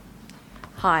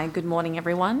Hi, good morning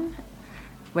everyone.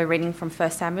 We're reading from 1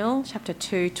 Samuel chapter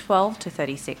 2, 12 to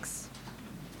 36.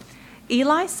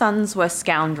 Eli's sons were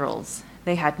scoundrels.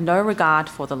 They had no regard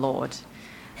for the Lord.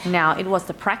 Now it was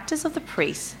the practice of the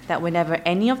priests that whenever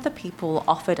any of the people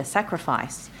offered a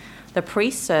sacrifice, the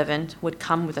priest's servant would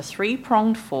come with a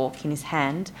 3-pronged fork in his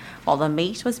hand while the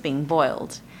meat was being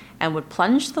boiled, and would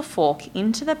plunge the fork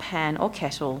into the pan or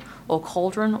kettle or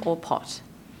cauldron or pot.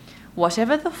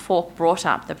 Whatever the fork brought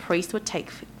up, the priest would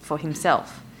take for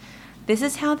himself. This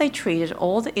is how they treated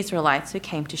all the Israelites who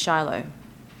came to Shiloh.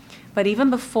 But even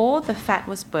before the fat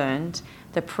was burned,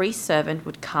 the priest's servant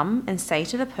would come and say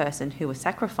to the person who was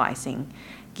sacrificing,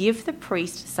 "Give the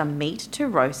priest some meat to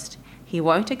roast. He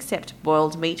won't accept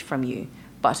boiled meat from you,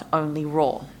 but only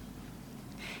raw."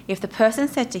 If the person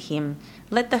said to him,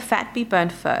 "Let the fat be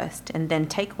burned first, and then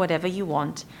take whatever you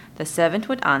want," the servant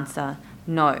would answer,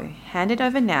 "No, hand it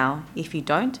over now. If you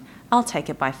don't, I'll take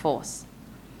it by force."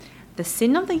 The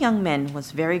sin of the young men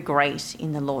was very great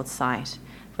in the Lord's sight,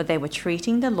 for they were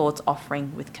treating the Lord's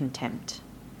offering with contempt.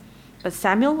 But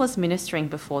Samuel was ministering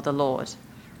before the Lord,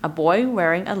 a boy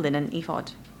wearing a linen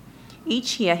ephod.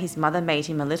 Each year his mother made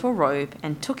him a little robe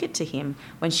and took it to him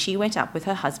when she went up with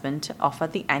her husband to offer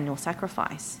the annual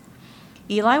sacrifice.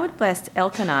 Eli would bless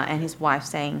Elkanah and his wife,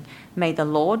 saying, "May the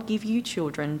Lord give you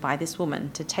children by this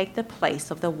woman to take the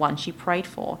place of the one she prayed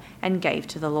for and gave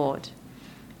to the Lord."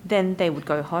 Then they would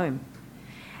go home.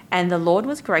 And the Lord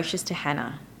was gracious to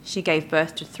Hannah. She gave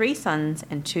birth to 3 sons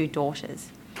and 2 daughters.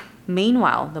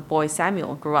 Meanwhile, the boy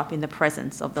Samuel grew up in the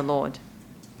presence of the Lord.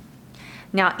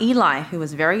 Now Eli, who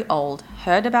was very old,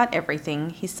 heard about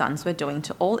everything his sons were doing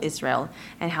to all Israel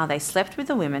and how they slept with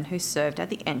the women who served at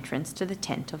the entrance to the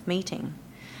tent of meeting.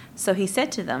 So he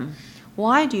said to them,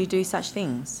 "Why do you do such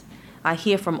things? I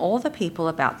hear from all the people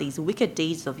about these wicked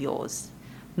deeds of yours.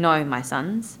 No, my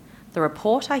sons, the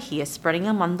report I hear spreading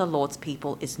among the Lord's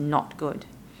people is not good.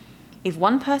 If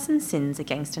one person sins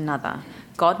against another,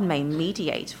 God may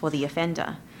mediate for the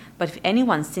offender, but if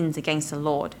anyone sins against the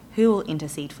Lord, who will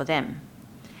intercede for them?"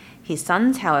 His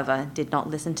sons, however, did not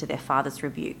listen to their father's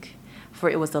rebuke, for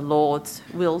it was the Lord's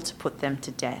will to put them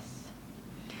to death.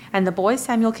 And the boy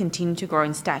Samuel continued to grow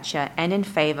in stature and in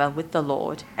favour with the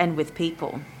Lord and with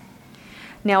people.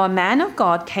 Now a man of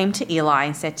God came to Eli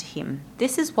and said to him,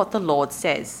 "This is what the Lord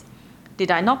says.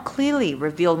 Did I not clearly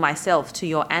reveal myself to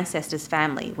your ancestors'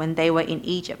 family when they were in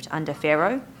Egypt under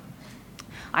Pharaoh?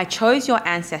 I chose your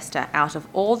ancestor out of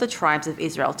all the tribes of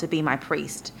Israel to be my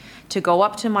priest, to go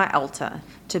up to my altar,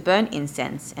 to burn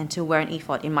incense, and to wear an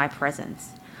ephod in my presence.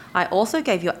 I also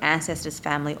gave your ancestors'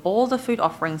 family all the food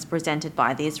offerings presented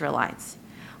by the Israelites.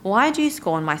 Why do you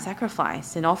scorn my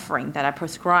sacrifice and offering that I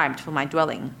prescribed for my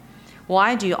dwelling?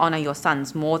 Why do you honor your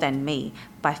sons more than me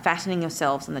by fattening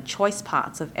yourselves on the choice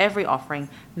parts of every offering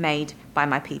made by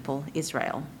my people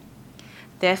Israel?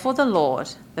 Therefore the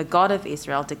Lord, the God of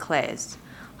Israel, declares,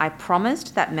 I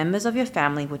promised that members of your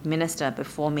family would minister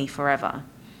before me forever.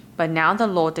 But now the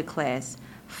Lord declares,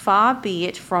 far be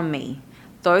it from me.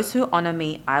 Those who honor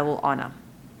me I will honor,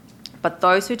 but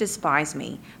those who despise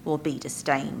me will be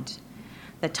disdained.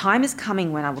 The time is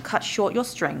coming when I will cut short your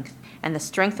strength and the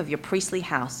strength of your priestly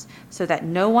house, so that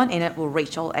no one in it will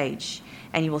reach old age,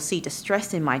 and you will see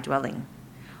distress in my dwelling.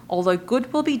 Although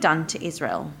good will be done to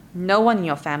Israel, no one in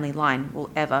your family line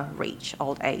will ever reach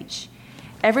old age.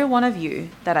 Every one of you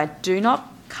that I do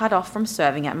not cut off from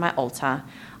serving at my altar,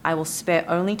 I will spare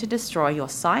only to destroy your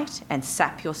sight and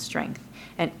sap your strength,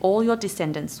 and all your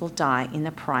descendants will die in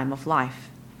the prime of life.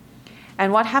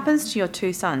 And what happens to your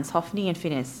 2 sons, Hophni and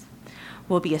Phinehas,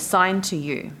 will be a sign to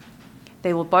you.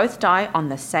 They will both die on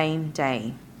the same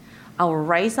day. I will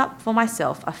raise up for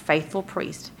myself a faithful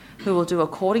priest who will do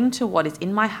according to what is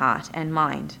in my heart and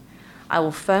mind. I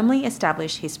will firmly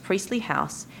establish his priestly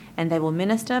house, and they will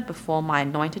minister before my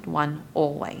anointed one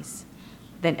always.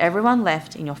 Then everyone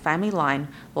left in your family line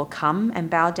will come and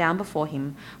bow down before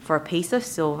him for a piece of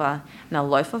silver and a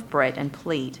loaf of bread and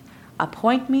plead,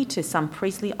 appoint me to some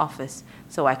priestly office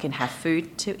so I can have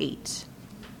food to eat.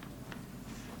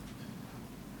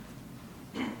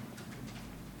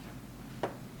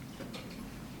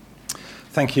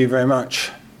 Thank you very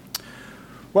much.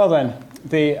 Well then,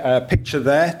 the picture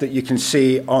there that you can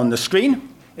see on the screen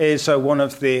is one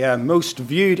of the most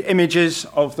viewed images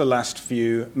of the last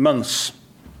few months.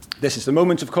 This is the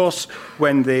moment, of course,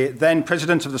 when the then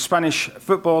president of the Spanish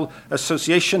Football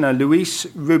Association, Luis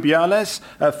Rubiales,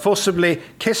 forcibly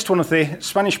kissed one of the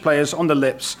Spanish players on the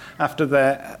lips after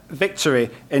their victory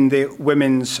in the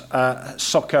Women's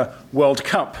Soccer World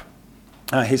Cup.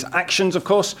 His actions, of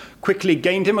course, quickly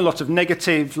gained him a lot of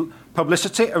negative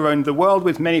publicity around the world,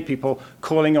 with many people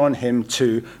calling on him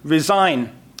to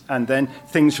resign. And then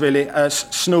things really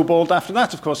snowballed after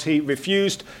that. Of course, he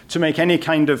refused to make any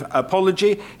kind of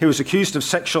apology. He was accused of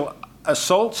sexual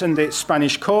assault in the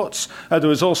Spanish courts. There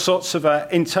was all sorts of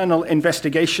internal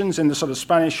investigations in the sort of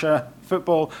Spanish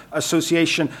Football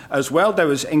Association as well. There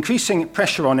was increasing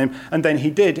pressure on him, and then he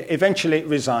did eventually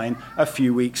resign a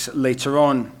few weeks later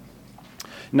on.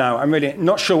 Now, I'm really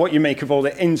not sure what you make of all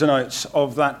the ins and outs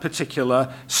of that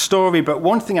particular story, but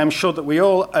one thing I'm sure that we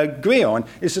all agree on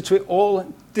is that we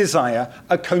all desire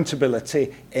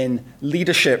accountability in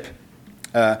leadership.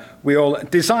 We all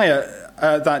desire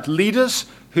that leaders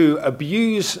who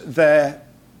abuse their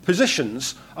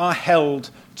positions are held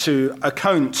to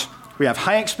account. We have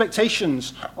high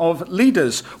expectations of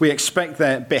leaders. We expect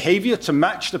their behavior to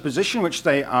match the position which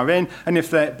they are in, and if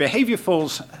their behavior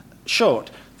falls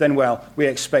short, then, well, we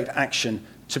expect action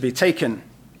to be taken.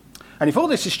 And if all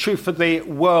this is true for the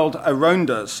world around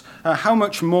us, how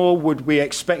much more would we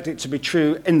expect it to be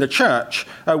true in the church,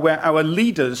 where our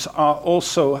leaders are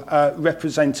also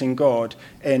representing God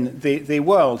in the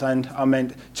world and are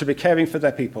meant to be caring for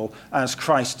their people as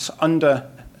Christ's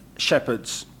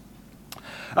under-shepherds?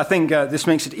 I think this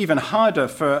makes it even harder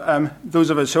for those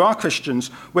of us who are Christians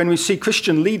when we see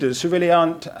Christian leaders who really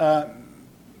aren't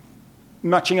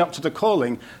matching up to the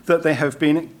calling that they have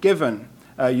been given.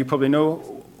 You probably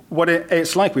know what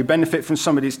it's like. We benefit from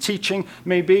somebody's teaching,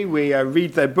 maybe. We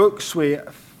read their books. We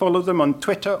follow them on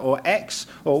Twitter or X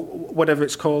or whatever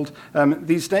it's called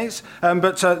these days.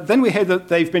 But then we hear that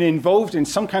they've been involved in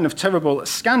some kind of terrible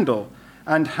scandal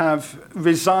and have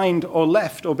resigned or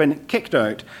left or been kicked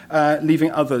out,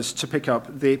 leaving others to pick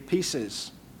up the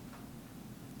pieces.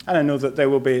 And I know that there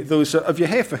will be those of you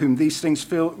here for whom these things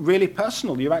feel really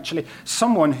personal. You're actually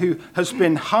someone who has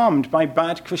been harmed by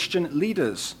bad Christian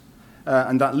leaders.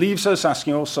 And that leaves us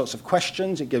asking all sorts of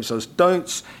questions. It gives us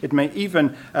doubts. It may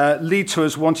even lead to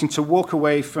us wanting to walk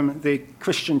away from the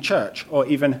Christian church or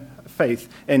even faith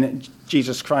in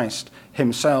Jesus Christ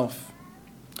himself.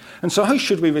 And so how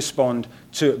should we respond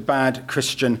to bad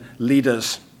Christian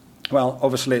leaders? Well,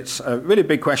 obviously it's a really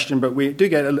big question, but we do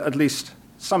get at least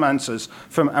some answers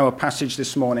from our passage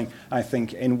this morning, I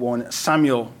think, in 1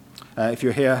 Samuel. If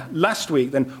you're here last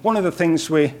week, then one of the things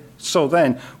we saw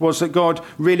then was that God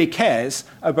really cares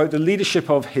about the leadership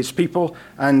of his people,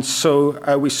 and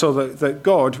so we saw that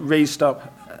God raised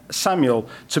up Samuel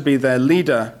to be their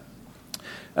leader.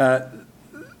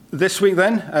 This week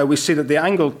then, we see that the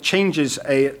angle changes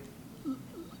a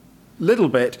little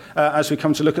bit as we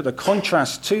come to look at the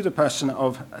contrast to the person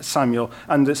of Samuel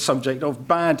and the subject of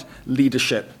bad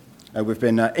leadership. We've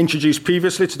been introduced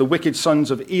previously to the wicked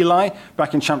sons of Eli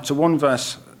back in chapter 1,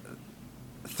 verse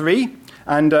 3.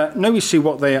 And now we see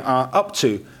what they are up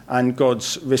to and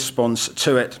God's response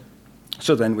to it.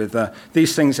 So then with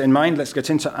these things in mind, let's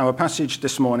get into our passage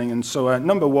this morning. And so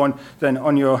number one, then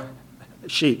on your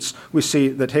sheets, we see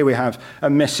that here we have a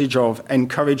message of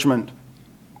encouragement.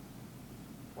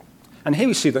 And here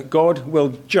we see that God will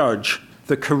judge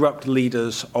the corrupt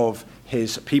leaders of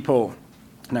his people.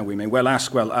 Now, we may well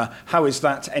ask, well, how is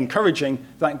that encouraging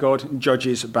that God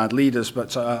judges bad leaders?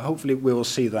 But hopefully we will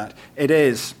see that it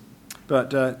is.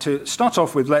 But to start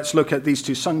off with, let's look at these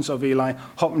two sons of Eli,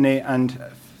 Hophni and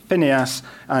Phinehas,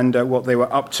 and what they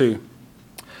were up to.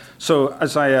 So,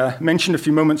 as I mentioned a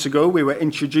few moments ago, we were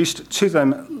introduced to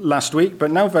them last week, but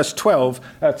now verse 12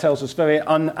 tells us very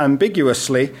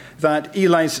unambiguously that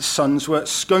Eli's sons were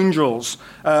scoundrels.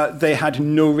 They had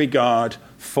no regard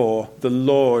for the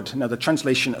Lord. Now, the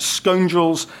translation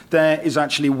scoundrels there is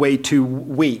actually way too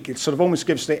weak. It sort of almost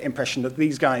gives the impression that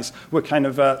these guys were kind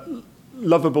of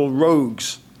lovable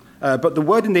rogues. But the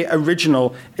word in the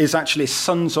original is actually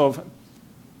sons of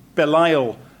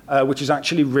Belial, which is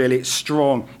actually really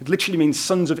strong. It literally means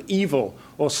sons of evil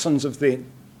or sons of the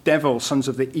devil, sons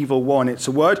of the evil one. It's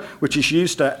a word which is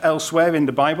used elsewhere in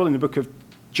the Bible, in the book of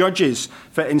Judges,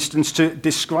 for instance, to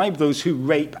describe those who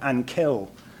rape and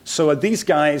kill. So these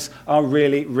guys are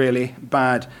really, really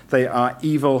bad. They are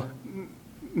evil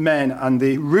men. And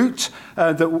the root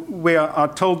that we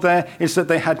are told there is that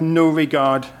they had no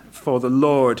regard for the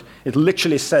Lord. It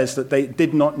literally says that they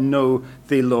did not know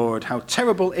the Lord. How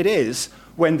terrible it is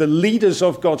when the leaders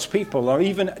of God's people are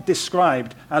even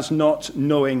described as not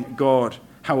knowing God.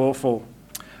 How awful.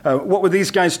 What were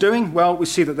these guys doing? Well, we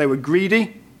see that they were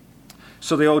greedy.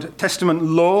 So the Old Testament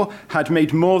law had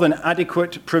made more than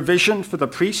adequate provision for the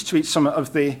priest to eat some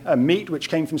of the meat which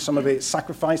came from some of the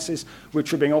sacrifices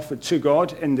which were being offered to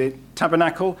God in the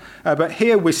tabernacle. But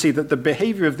here we see that the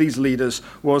behavior of these leaders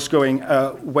was going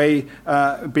way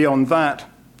beyond that.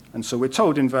 And so we're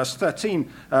told in verse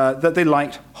 13 that they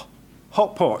liked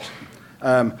hot pot.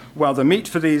 While the meat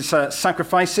for these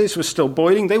sacrifices was still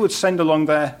boiling, they would send along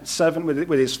their servant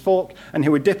with his fork, and he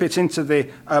would dip it into the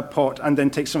pot and then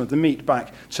take some of the meat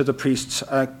back to the priest's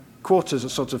quarters, a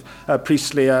sort of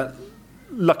priestly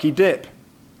lucky dip.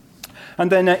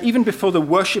 And then even before the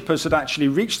worshippers had actually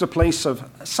reached the place of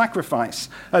sacrifice,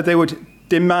 they would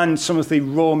demand some of the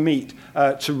raw meat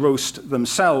to roast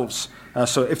themselves.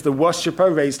 So if the worshipper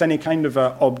raised any kind of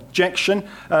objection,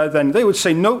 then they would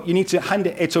say, no, you need to hand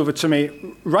it over to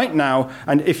me right now,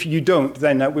 and if you don't,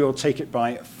 then we will take it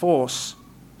by force.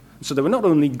 So they were not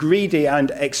only greedy and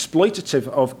exploitative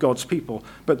of God's people,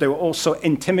 but they were also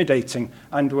intimidating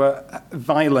and were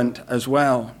violent as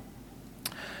well.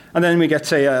 And then we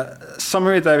get a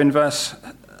summary there in verse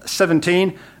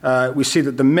 17. We see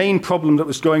that the main problem that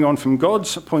was going on from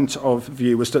God's point of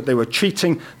view was that they were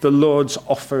treating the Lord's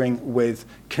offering with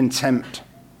contempt.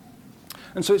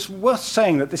 And so it's worth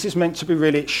saying that this is meant to be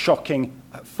really shocking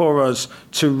for us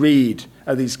to read.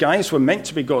 These guys were meant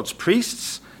to be God's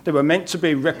priests. They were meant to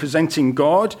be representing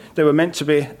God. They were meant to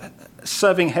be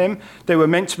serving him. They were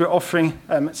meant to be offering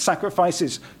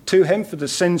sacrifices to him for the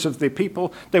sins of the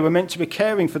people. They were meant to be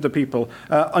caring for the people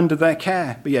under their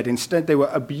care. But yet instead they were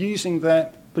abusing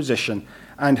their position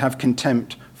and have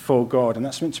contempt for God. And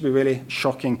that's meant to be really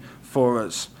shocking for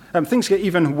us. Things get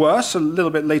even worse a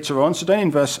little bit later on. So down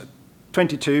in verse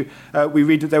 22, we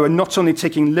read that they were not only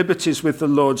taking liberties with the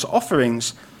Lord's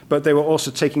offerings, but they were also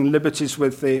taking liberties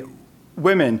with the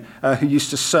women who used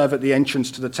to serve at the entrance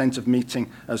to the tent of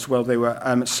meeting as well. They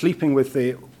were sleeping with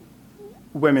the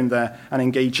women there and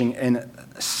engaging in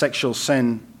sexual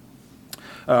sin.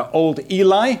 Old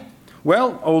Eli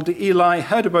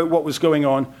heard about what was going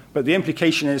on, but the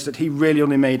implication is that he really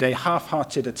only made a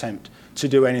half-hearted attempt to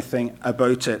do anything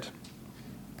about it.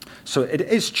 So it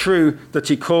is true that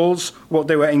he calls what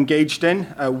they were engaged in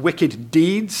wicked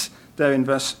deeds, there in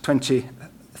verse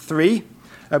 23.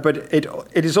 But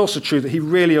it is also true that he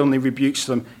really only rebukes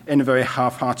them in a very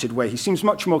half-hearted way. He seems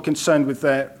much more concerned with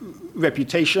their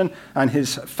reputation and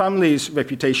his family's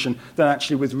reputation than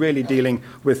actually with really dealing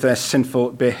with their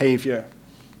sinful behavior.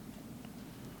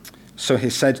 So he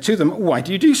said to them, "Why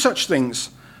do you do such things?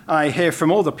 I hear from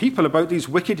all the people about these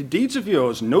wicked deeds of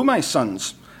yours. No, my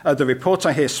sons, the report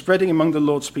I hear spreading among the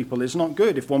Lord's people is not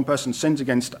good. If one person sins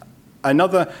against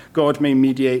another, God may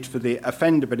mediate for the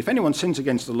offender. But if anyone sins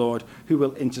against the Lord, who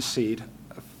will intercede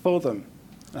for them?"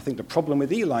 I think the problem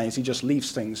with Eli is he just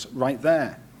leaves things right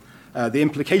there. The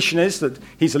implication is that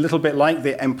he's a little bit like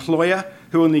the employer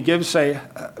who only gives a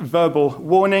verbal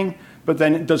warning, but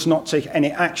then does not take any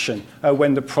action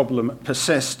when the problem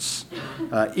persists.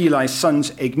 Eli's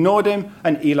sons ignored him,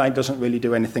 and Eli doesn't really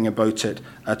do anything about it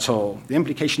at all. The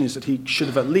implication is that he should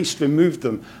have at least removed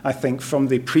them, I think, from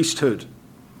the priesthood.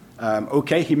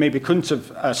 He maybe couldn't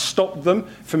have stopped them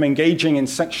from engaging in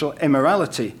sexual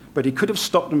immorality, but he could have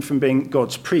stopped them from being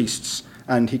God's priests,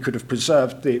 and he could have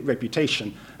preserved the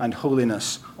reputation and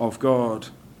holiness of God.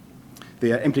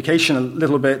 The implication a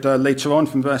little bit later on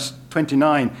from verse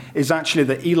 29 is actually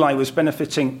that Eli was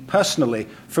benefiting personally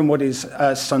from what his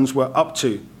sons were up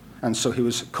to. And so he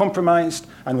was compromised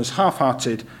and was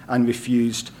half-hearted and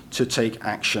refused to take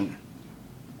action.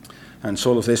 And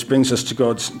so all of this brings us to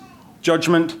God's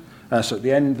judgment. So at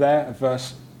the end there of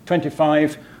verse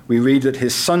 25, we read that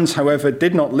his sons, however,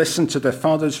 did not listen to their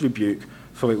father's rebuke,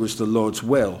 for it was the Lord's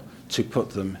will to put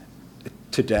them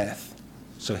to death.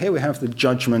 So here we have the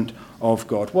judgment of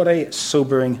God. What a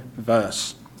sobering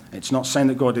verse. It's not saying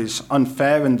that God is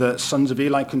unfair and the sons of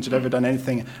Eli couldn't have ever done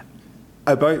anything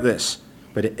about this,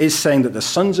 but it is saying that the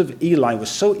sons of Eli were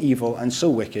so evil and so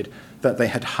wicked that they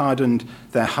had hardened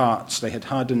their hearts. They had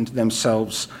hardened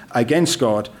themselves against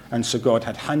God, and so God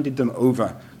had handed them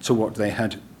over to what they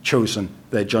had chosen.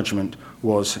 Their judgment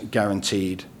was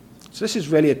guaranteed. So this is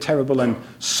really a terrible and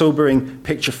sobering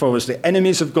picture for us. The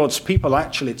enemies of God's people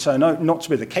actually turn out not to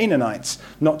be the Canaanites,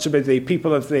 not to be the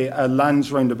people of the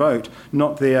lands round about,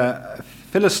 not the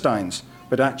Philistines,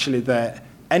 but actually their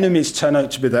enemies turn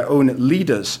out to be their own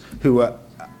leaders who were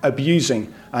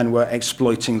abusing and were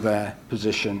exploiting their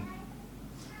position.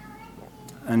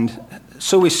 And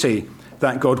so we see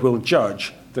that God will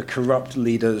judge the corrupt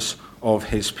leaders of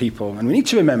his people. And we need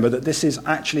to remember that this is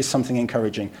actually something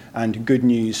encouraging and good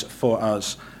news for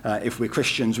us if we're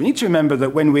Christians. We need to remember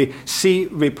that when we see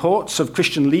reports of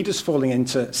Christian leaders falling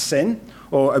into sin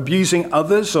or abusing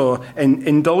others or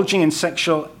indulging in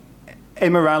sexual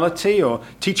immorality or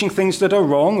teaching things that are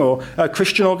wrong or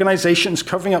Christian organizations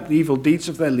covering up the evil deeds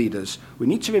of their leaders, we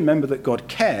need to remember that God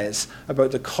cares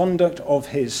about the conduct of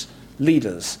his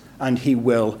leaders and he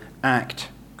will act.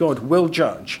 God will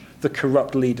judge the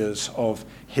corrupt leaders of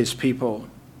his people.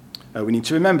 We need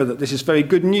to remember that this is very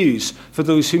good news for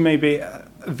those who may be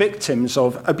victims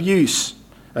of abuse.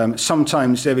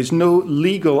 Sometimes there is no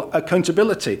legal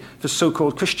accountability for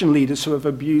so-called Christian leaders who have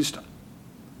abused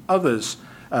others.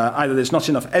 Either there's not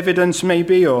enough evidence,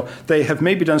 maybe, or they have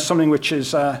maybe done something which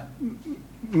is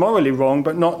morally wrong,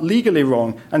 but not legally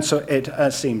wrong, and so it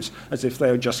seems as if they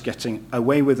are just getting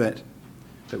away with it.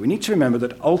 But we need to remember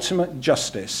that ultimate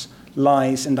justice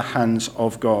lies in the hands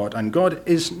of God, and God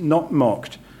is not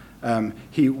mocked.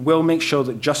 He will make sure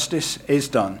that justice is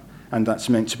done, and that's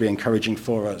meant to be encouraging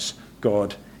for us.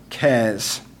 God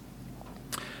cares.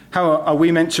 How are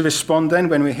we meant to respond then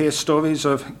when we hear stories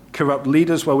of corrupt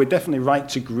leaders? Well, we're definitely right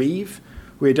to grieve.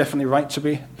 We're definitely right to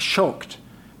be shocked.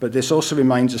 But this also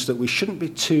reminds us that we shouldn't be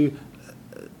too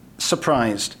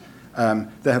surprised. There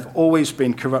have always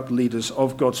been corrupt leaders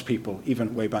of God's people,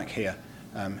 even way back here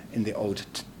in the Old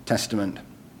Testament.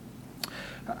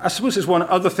 I suppose there's one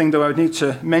other thing, though, I would need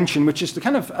to mention, which is the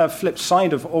kind of flip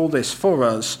side of all this for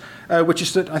us, which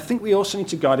is that I think we also need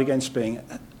to guard against being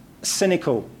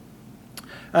cynical.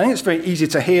 I think it's very easy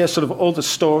to hear sort of all the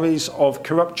stories of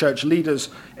corrupt church leaders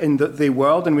in the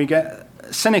world, and we get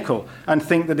cynical and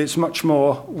think that it's much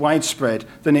more widespread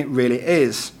than it really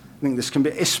is. I think this can be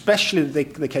especially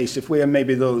the case if we are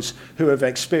maybe those who have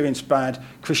experienced bad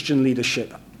Christian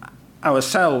leadership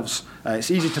ourselves. It's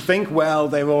easy to think, well,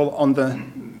 they're all on the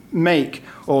make,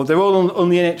 or they're all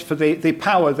only in it for the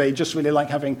power. They just really like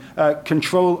having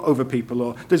control over people,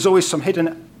 or there's always some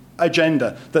hidden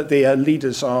agenda that the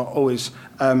leaders are always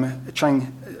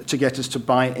trying to get us to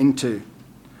buy into.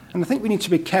 And I think we need to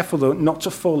be careful, though, not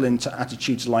to fall into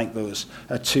attitudes like those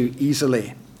too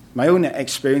easily. My own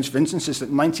experience, for instance, is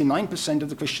that 99% of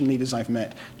the Christian leaders I've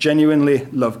met genuinely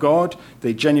love God,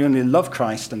 they genuinely love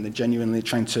Christ, and they're genuinely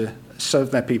trying to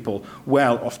serve their people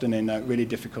well, often in really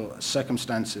difficult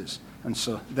circumstances. And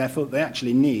so, therefore, they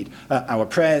actually need our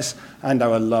prayers and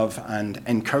our love and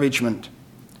encouragement.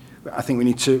 I think we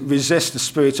need to resist the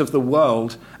spirit of the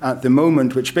world at the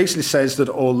moment, which basically says that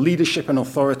all leadership and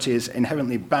authority is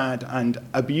inherently bad and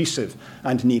abusive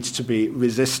and needs to be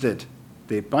resisted.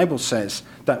 The Bible says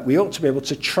that we ought to be able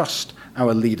to trust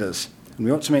our leaders, and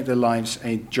we ought to make their lives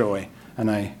a joy. And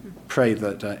I pray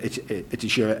that it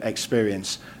is your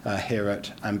experience here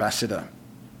at Ambassador.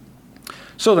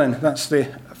 So then, that's the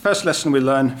first lesson we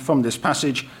learn from this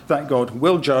passage, that God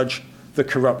will judge the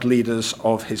corrupt leaders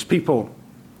of his people.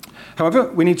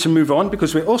 However, we need to move on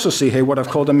because we also see here what I've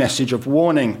called a message of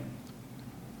warning,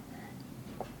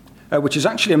 which is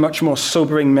actually a much more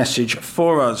sobering message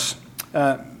for us.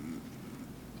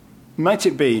 Might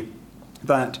it be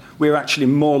that we're actually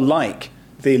more like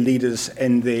the leaders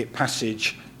in the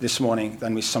passage this morning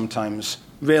than we sometimes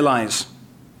realize?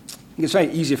 I think it's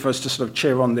very easy for us to sort of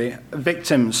cheer on the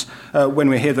victims when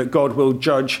we hear that God will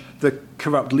judge the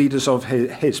corrupt leaders of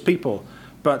his people.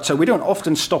 But we don't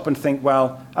often stop and think,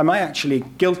 well, am I actually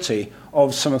guilty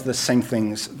of some of the same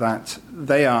things that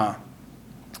they are?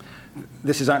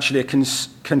 This is actually a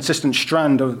consistent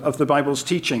strand of the Bible's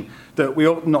teaching, that we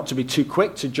ought not to be too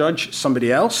quick to judge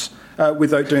somebody else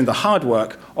without doing the hard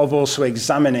work of also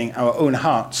examining our own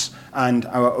hearts and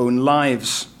our own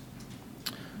lives.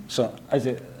 So, as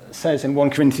it says in 1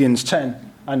 Corinthians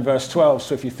 10 and verse 12,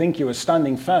 so if you think you are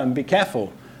standing firm, be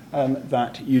careful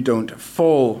that you don't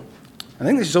fall. I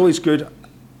think this is always good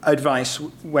advice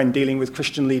when dealing with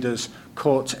Christian leaders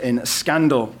caught in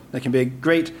scandal. There can be a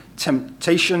great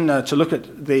temptation to look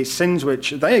at the sins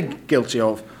which they are guilty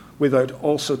of without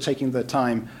also taking the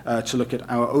time to look at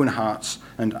our own hearts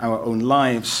and our own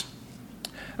lives.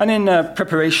 And in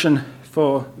preparation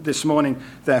for this morning,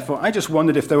 therefore, I just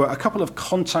wondered if there were a couple of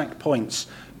contact points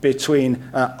between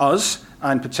us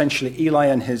and potentially Eli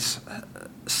and his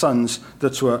sons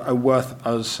that were worth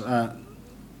us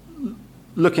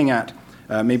looking at.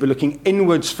 Maybe looking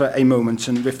inwards for a moment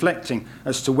and reflecting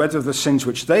as to whether the sins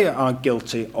which they are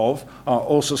guilty of are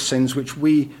also sins which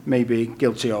we may be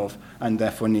guilty of and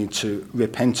therefore need to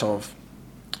repent of.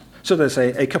 So there's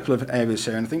a couple of areas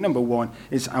here, and I think number one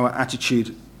is our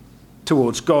attitude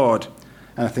towards God.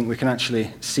 And I think we can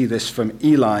actually see this from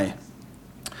Eli.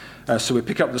 So we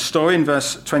pick up the story in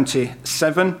verse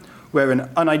 27, where an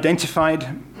unidentified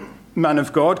man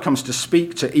of God comes to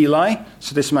speak to Eli.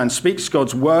 So this man speaks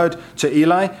God's word to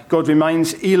Eli. God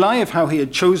reminds Eli of how he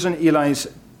had chosen Eli's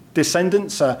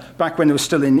descendants back when they were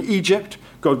still in Egypt.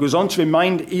 God goes on to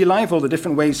remind Eli of all the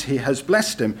different ways he has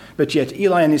blessed him, but yet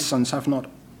Eli and his sons have not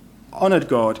honored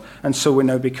God, and so will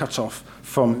now be cut off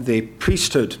from the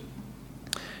priesthood.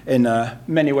 In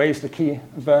many ways, the key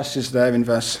verse is there in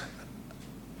verse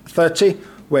 30,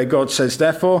 where God says,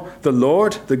 therefore, the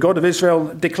Lord, the God of Israel,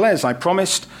 declares, I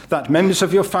promised that members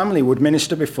of your family would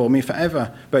minister before me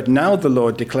forever. But now the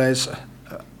Lord declares,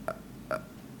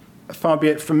 far be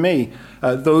it from me.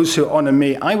 Those who honor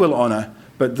me, I will honor,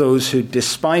 but those who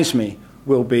despise me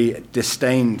will be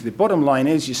disdained. The bottom line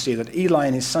is, you see, that Eli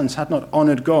and his sons had not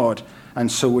honored God,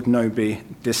 and so would now be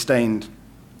disdained.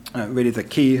 Really, the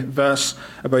key verse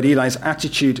about Eli's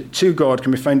attitude to God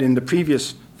can be found in the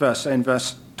previous verse, in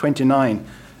verse 29.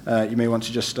 You may want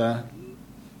to just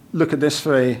look at this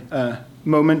for a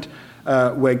moment,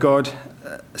 where God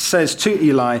says to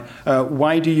Eli,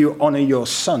 why do you honor your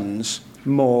sons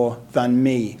more than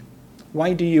me?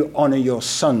 Why do you honor your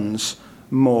sons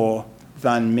more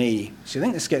than me? So I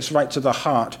think this gets right to the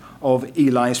heart of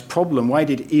Eli's problem. Why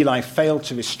did Eli fail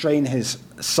to restrain his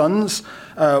sons?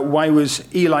 Why was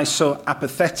Eli so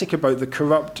apathetic about the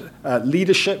corrupt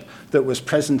leadership that was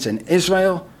present in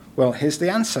Israel? Well, here's the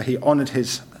answer. He honored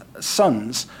his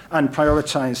sons and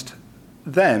prioritized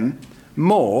them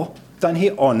more than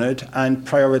he honored and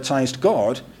prioritized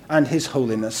God and his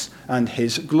holiness and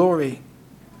his glory.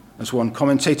 As one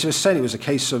commentator has said, it was a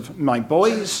case of my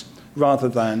boys rather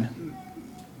than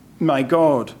my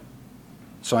God.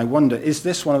 So I wonder, is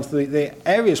this one of the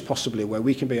areas possibly where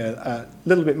we can be a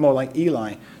little bit more like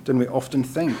Eli than we often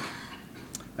think?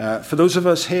 For those of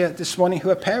us here this morning who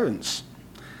are parents,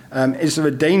 is there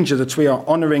a danger that we are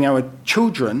honoring our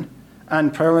children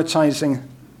and prioritizing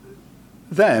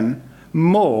them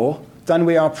more than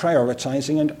we are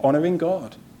prioritizing and honoring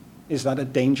God? Is that a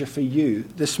danger for you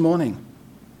this morning?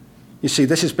 You see,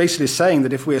 this is basically saying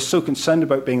that if we are so concerned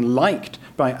about being liked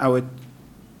by our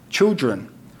children,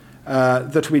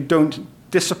 that we don't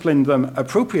discipline them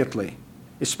appropriately,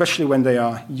 especially when they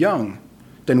are young,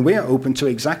 then we are open to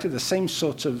exactly the same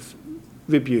sort of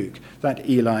rebuke that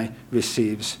Eli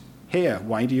receives here.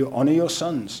 Why do you honor your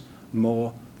sons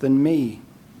more than me?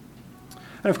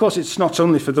 And of course, it's not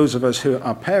only for those of us who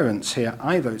are parents here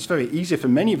either. It's very easy for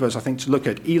many of us, I think, to look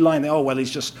at Eli and, oh, well,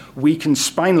 he's just weak and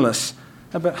spineless.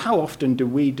 But how often do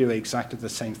we do exactly the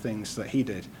same things that he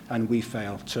did, and we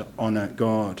fail to honor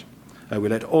God? We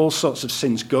let all sorts of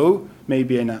sins go,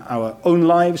 maybe in our own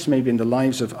lives, maybe in the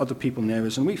lives of other people near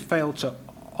us, and we fail to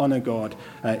honor God,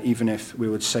 even if we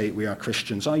would say we are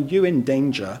Christians. Are you in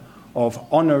danger of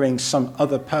honoring some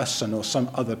other person or some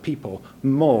other people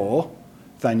more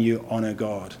than you honor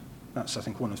God? That's, I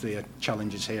think, one of the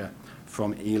challenges here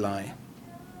from Eli.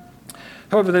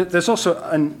 However, there's also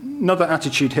another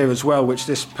attitude here as well, which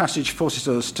this passage forces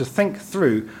us to think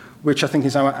through, which I think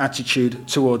is our attitude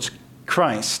towards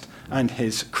Christ and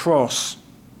his cross.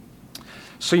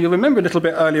 So you remember a little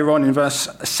bit earlier on in verse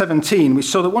 17, we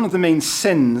saw that one of the main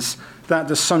sins that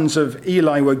the sons of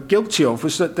Eli were guilty of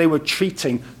was that they were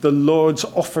treating the Lord's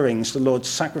offerings, the Lord's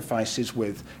sacrifices,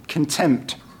 with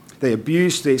contempt. They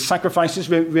abused the sacrifices,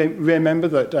 remember,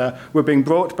 that were being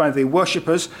brought by the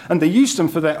worshippers, and they used them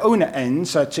for their own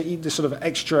ends, to eat the sort of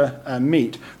extra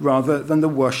meat rather than the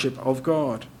worship of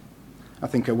God. I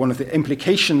think one of the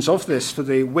implications of this for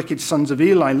the wicked sons of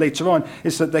Eli later on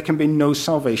is that there can be no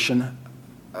salvation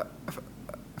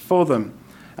for them.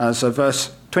 As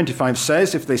verse 25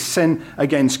 says, if they sin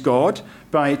against God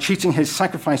by treating his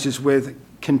sacrifices with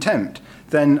contempt,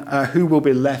 then who will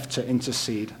be left to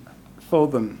intercede for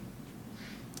them?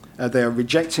 They are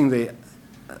rejecting the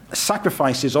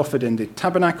sacrifices offered in the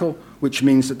tabernacle, which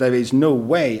means that there is no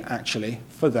way, actually,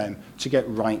 for them to get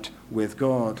right with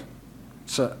God.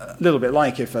 It's a little bit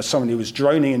like if somebody was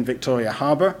drowning in Victoria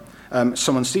Harbour,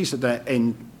 someone sees that they're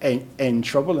in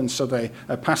trouble, and so they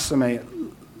pass them a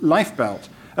life belt,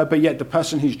 but yet the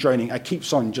person who's drowning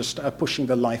keeps on just pushing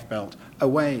the life belt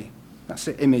away. That's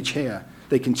the image here.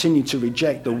 They continue to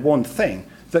reject the one thing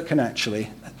that can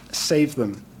actually save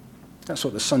them. That's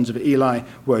what the sons of Eli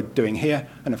were doing here,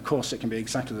 and of course it can be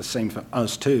exactly the same for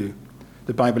us too.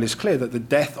 The Bible is clear that the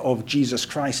death of Jesus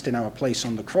Christ in our place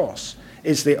on the cross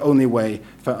is the only way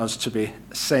for us to be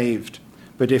saved.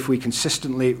 But if we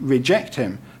consistently reject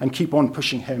him and keep on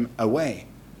pushing him away,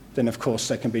 then of course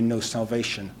there can be no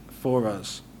salvation for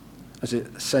us. As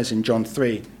it says in John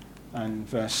 3 and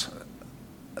verse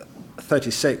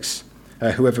 36,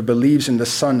 whoever believes in the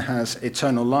Son has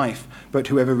eternal life, but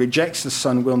whoever rejects the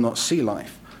Son will not see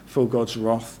life, for God's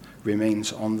wrath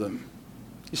remains on them.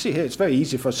 You see here, it's very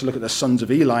easy for us to look at the sons of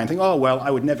Eli and think, oh, well,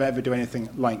 I would never ever do anything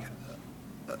like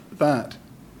that.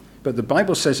 But the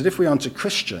Bible says that if we aren't a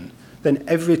Christian, then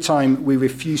every time we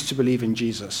refuse to believe in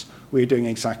Jesus, we're doing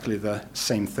exactly the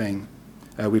same thing.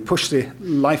 We push the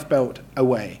life belt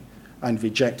away and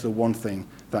reject the one thing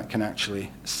that can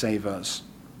actually save us.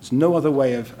 There's no other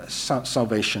way of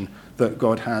salvation that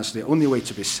God has. The only way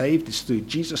to be saved is through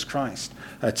Jesus Christ,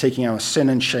 taking our sin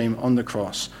and shame on the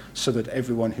cross, so that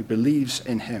everyone who believes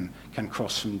in him can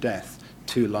cross from death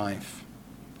to life.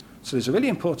 So there's a really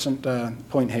important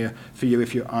point here for you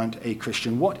if you aren't a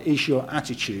Christian. What is your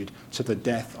attitude to the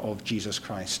death of Jesus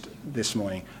Christ this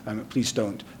morning? Please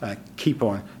don't keep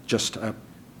on just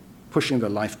pushing the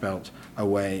life belt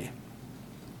away.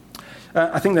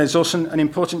 I think there's also an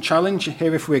important challenge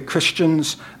here if we're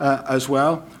Christians as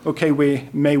well. Okay, we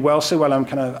may well say, well, I'm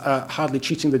kind of hardly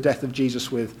treating the death of Jesus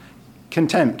with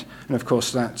contempt. And of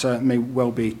course, that may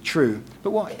well be true.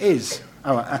 But what is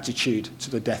our attitude to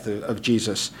the death of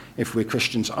Jesus if we're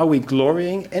Christians? Are we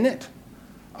glorying in it?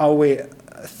 Are we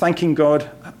thanking God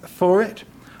for it?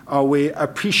 Are we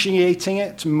appreciating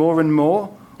it more and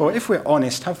more? Or if we're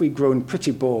honest, have we grown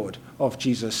pretty bored of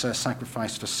Jesus'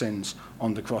 sacrifice for sins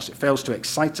on the cross? It fails to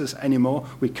excite us anymore.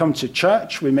 We come to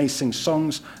church, we may sing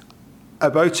songs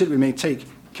about it, we may take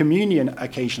communion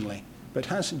occasionally, but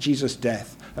has Jesus'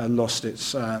 death lost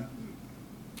its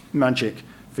magic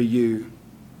for you?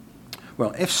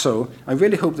 Well, if so, I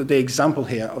really hope that the example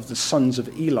here of the sons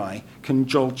of Eli can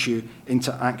jolt you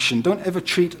into action. Don't ever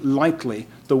treat lightly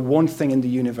the one thing in the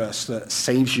universe that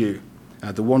saves you.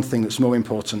 The one thing that's more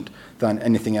important than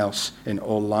anything else in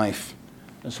all life.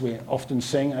 As we often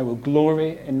sing, I will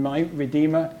glory in my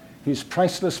Redeemer, whose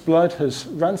priceless blood has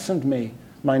ransomed me.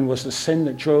 Mine was the sin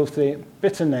that drove the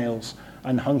bitter nails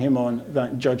and hung him on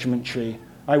that judgment tree.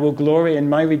 I will glory in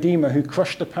my Redeemer, who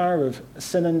crushed the power of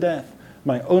sin and death,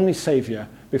 my only Saviour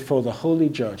before the holy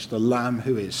judge, the Lamb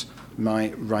who is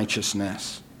my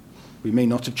righteousness. We may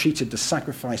not have treated the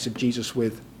sacrifice of Jesus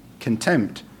with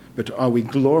contempt, but are we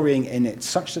glorying in it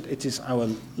such that it is our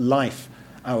life,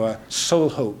 our sole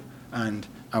hope, and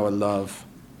our love?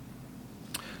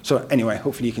 So anyway,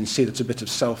 hopefully you can see that a bit of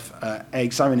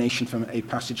self-examination from a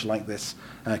passage like this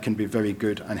can be very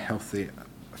good and healthy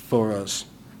for us.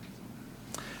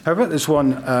 However, there's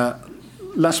one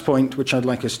last point which I'd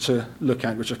like us to look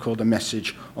at, which I call the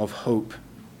message of hope.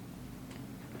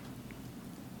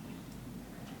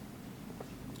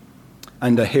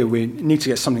 And here we need to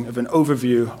get something of an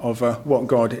overview of what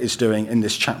God is doing in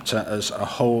this chapter as a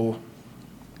whole.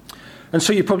 And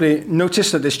so you probably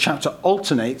notice that this chapter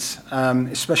alternates,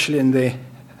 especially in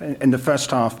the first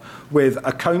half, with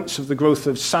accounts of the growth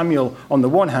of Samuel on the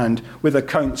one hand, with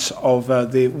accounts of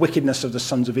the wickedness of the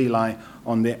sons of Eli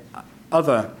on the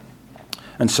other.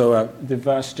 And so the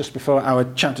verse just before our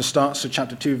chapter starts, so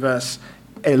chapter 2, verse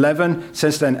 11,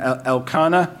 says then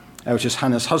Elkanah, which is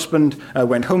Hannah's husband,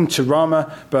 went home to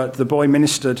Ramah, but the boy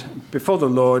ministered before the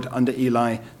Lord under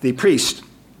Eli the priest.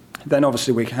 Then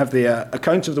obviously we have the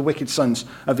account of the wicked sons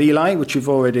of Eli, which we've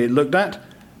already looked at.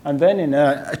 And then in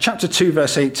chapter 2,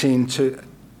 verse 18 to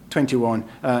 21,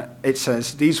 it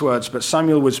says these words, but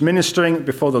Samuel was ministering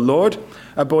before the Lord,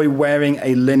 a boy wearing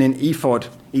a linen ephod.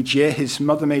 Each year his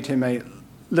mother made him a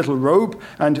little robe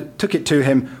and took it to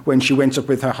him when she went up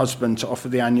with her husband to offer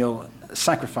the annual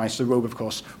sacrifice. The robe, of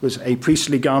course, was a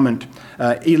priestly garment.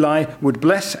 Eli would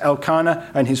bless Elkanah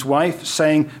and his wife,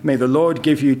 saying, may the Lord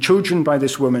give you children by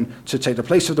this woman to take the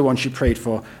place of the one she prayed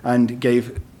for and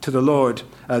gave to the Lord.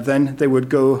 Then they would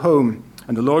go home.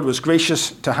 And the Lord was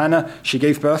gracious to Hannah. She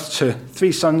gave birth to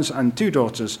 3 sons and 2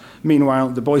 daughters. Meanwhile,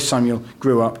 the boy Samuel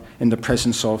grew up in the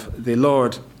presence of the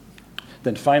Lord.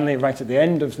 Then finally, right at the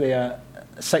end of the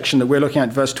section that we're looking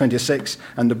at, verse 26,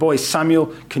 and the boy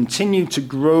Samuel continued to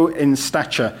grow in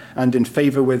stature and in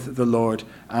favor with the Lord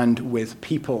and with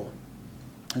people.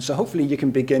 And so hopefully you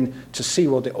can begin to see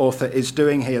what the author is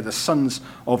doing here. The sons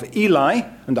of Eli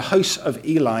and the house of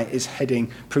Eli is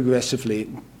heading progressively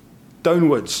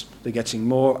downwards. They're getting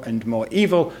more and more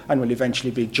evil and will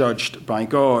eventually be judged by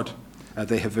God.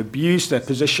 They have abused their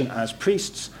position as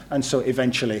priests, and so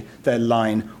eventually their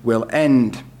line will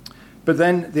end. But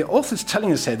then the author's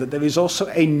telling us here that there is also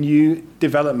a new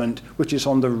development which is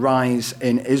on the rise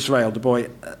in Israel. The boy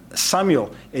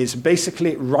Samuel is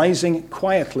basically rising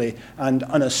quietly and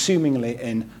unassumingly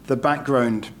in the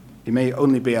background. He may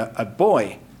only be a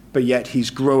boy, but yet he's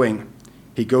growing.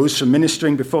 He goes from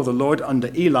ministering before the Lord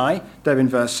under Eli, there in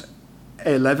verse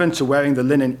 11, to wearing the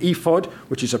linen ephod,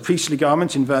 which is a priestly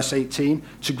garment in verse 18,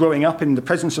 to growing up in the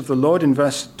presence of the Lord in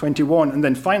verse 21, and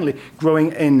then finally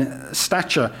growing in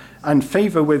stature and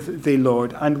favor with the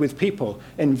Lord and with people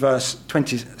in verse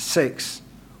 26.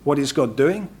 What is God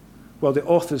doing? Well, the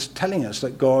author's telling us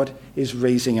that God is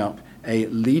raising up a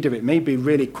leader. It may be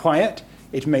really quiet.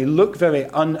 It may look very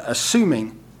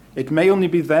unassuming. It may only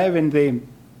be there in the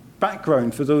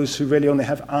background for those who really only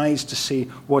have eyes to see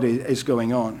what is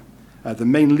going on. The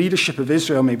main leadership of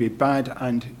Israel may be bad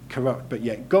and corrupt, but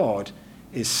yet God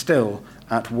is still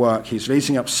at work. He's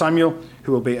raising up Samuel,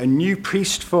 who will be a new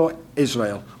priest for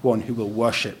Israel, one who will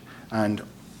worship and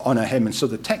honor him. And so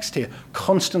the text here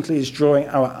constantly is drawing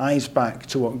our eyes back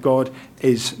to what God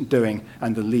is doing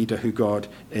and the leader who God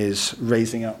is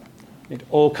raising up. It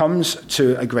all comes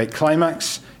to a great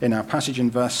climax in our passage in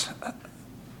verse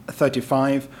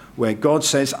 35, where God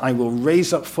says, I will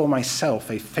raise up for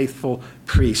myself a faithful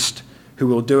priest who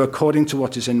will do according to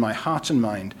what is in my heart and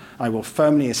mind. I will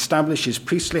firmly establish his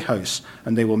priestly house,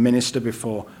 and they will minister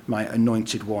before my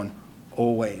anointed one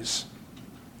always.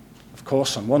 Of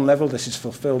course, on one level, this is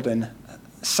fulfilled in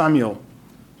Samuel.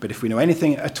 But if we know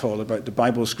anything at all about the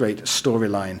Bible's great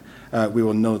storyline, we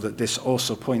will know that this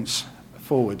also points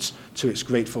forwards to its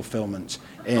great fulfillment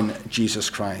in Jesus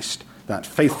Christ, that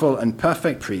faithful and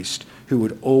perfect priest who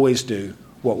would always do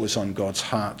what was on God's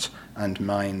heart and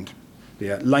mind.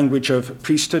 The language of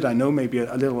priesthood, I know, may be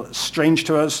a little strange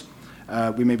to us.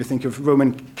 We maybe think of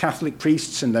Roman Catholic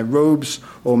priests in their robes,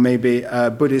 or maybe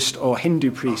Buddhist or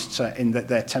Hindu priests in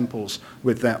their temples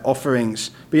with their offerings.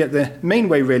 But yet the main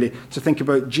way, really, to think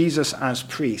about Jesus as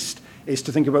priest is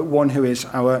to think about one who is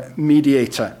our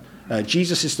mediator.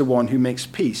 Jesus is the one who makes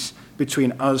peace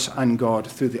between us and God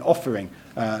through the offering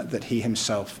that he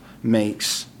himself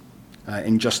makes.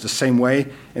 In just the same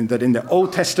way in that in the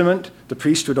Old Testament, the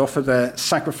priest would offer their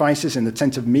sacrifices in the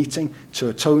tent of meeting to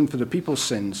atone for the people's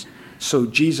sins. So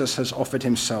Jesus has offered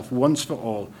himself once for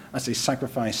all as a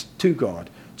sacrifice to God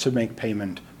to make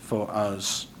payment for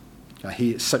us.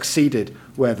 He succeeded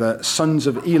where the sons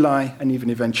of Eli and even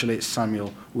eventually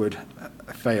Samuel would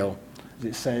fail. As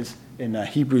it says in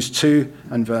Hebrews 2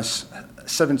 and verse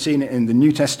 17 in the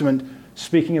New Testament,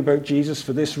 speaking about Jesus,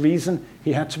 for this reason,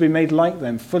 he had to be made like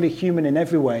them, fully human in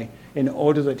every way, in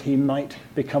order that he might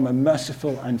become a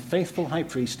merciful and faithful high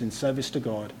priest in service to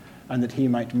God, and that he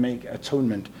might make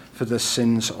atonement for the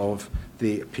sins of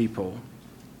the people.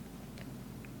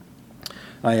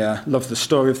 I love the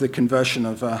story of the conversion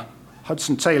of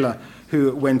Hudson Taylor,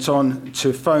 who went on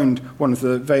to found one of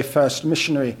the very first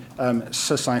missionary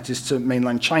societies to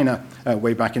mainland China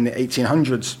way back in the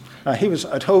 1800s. He was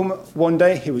at home one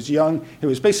day, he was young, he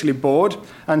was basically bored,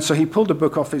 and so he pulled a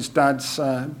book off his dad's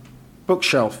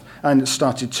bookshelf and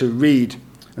started to read.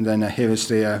 And then here is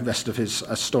the rest of his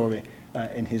story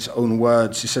in his own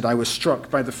words. He said, I was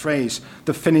struck by the phrase,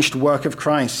 the finished work of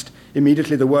Christ.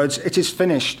 Immediately the words, it is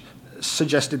finished,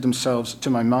 suggested themselves to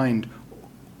my mind.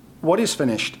 What is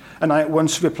finished? And I at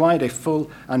once replied, a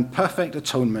full and perfect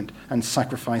atonement and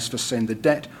sacrifice for sin. The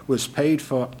debt was paid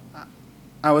for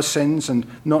our sins, and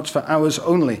not for ours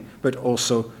only, but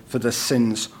also for the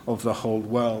sins of the whole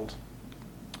world.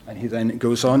 And he then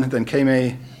goes on, then came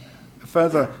a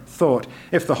further thought.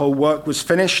 If the whole work was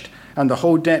finished and the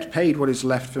whole debt paid, what is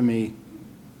left for me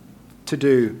to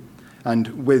do?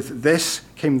 And with this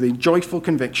came the joyful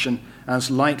conviction, as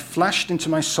light flashed into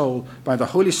my soul by the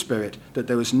Holy Spirit, that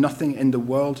there was nothing in the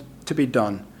world to be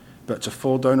done but to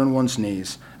fall down on one's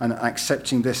knees and,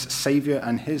 accepting this Savior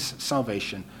and his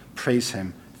salvation, praise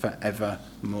him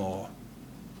forevermore.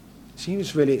 So he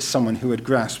was really someone who had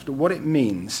grasped what it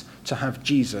means to have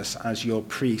Jesus as your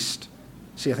priest.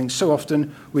 See, I think so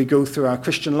often we go through our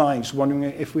Christian lives wondering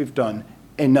if we've done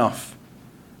enough.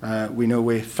 We know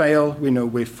we fail, we know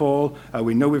we fall,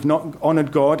 we know we've not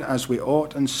honored God as we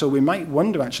ought, and so we might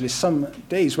wonder actually some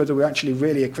days whether we're actually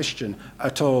really a Christian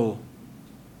at all.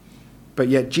 But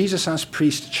yet Jesus as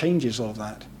priest changes all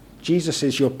that. Jesus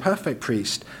is your perfect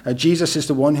priest. Jesus is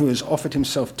the one who has offered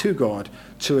himself to God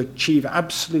to achieve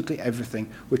absolutely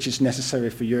everything which is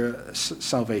necessary for your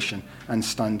salvation and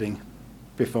standing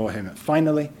before him.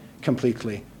 Finally,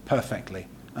 completely, perfectly,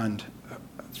 and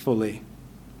fully.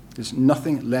 There's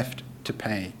nothing left to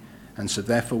pay. And so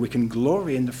therefore we can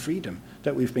glory in the freedom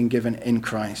that we've been given in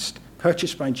Christ,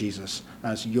 purchased by Jesus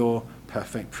as your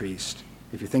perfect priest.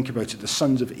 If you think about it, the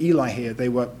sons of Eli here, they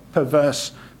were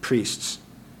perverse priests.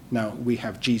 Now we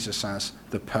have Jesus as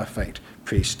the perfect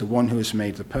priest, the one who has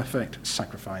made the perfect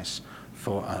sacrifice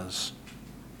for us.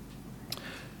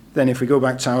 Then if we go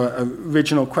back to our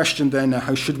original question then,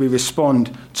 how should we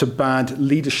respond to bad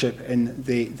leadership in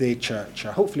the church?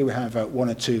 Hopefully we have one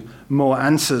or two more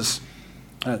answers.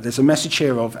 There's a message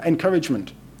here of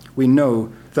encouragement. We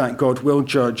know that God will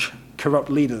judge corrupt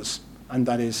leaders, and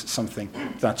that is something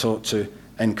that ought to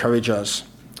encourage us.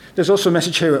 There's also a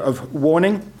message here of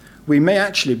warning. We may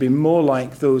actually be more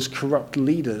like those corrupt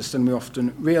leaders than we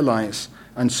often realize,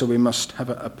 and so we must have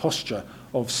a posture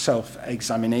of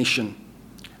self-examination.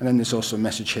 And then there's also a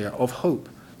message here of hope,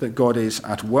 that God is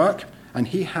at work, and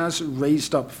he has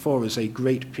raised up for us a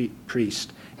great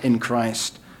priest in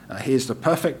Christ, He is the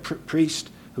perfect priest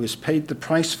who has paid the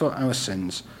price for our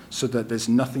sins, so that there's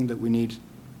nothing that we need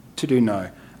to do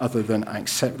now other than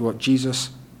accept what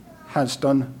Jesus has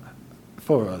done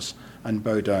for us and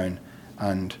bow down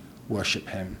and worship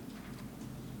him.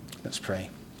 Let's pray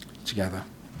together.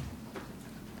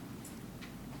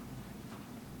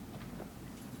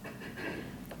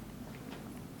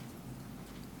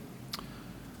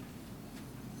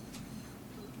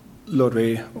 Lord,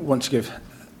 we want to give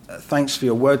thanks for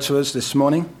your word to us this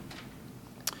morning.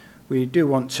 We do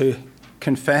want to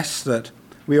confess that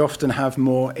we often have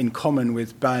more in common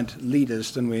with bad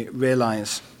leaders than we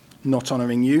realize, not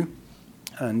honoring you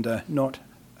and not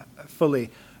fully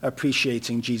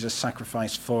appreciating Jesus'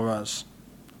 sacrifice for us.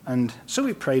 And so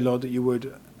we pray, Lord, that you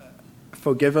would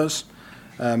forgive us.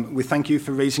 We thank you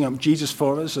for raising up Jesus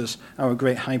for us as our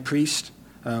great high priest,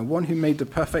 one who made the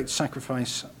perfect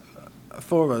sacrifice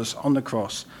for us on the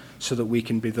cross so that we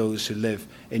can be those who live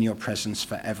in your presence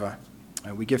forever.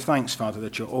 We give thanks, Father,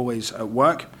 that you're always at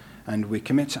work, and we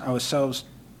commit ourselves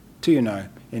to you now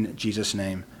in Jesus'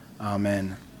 name.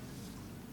 Amen.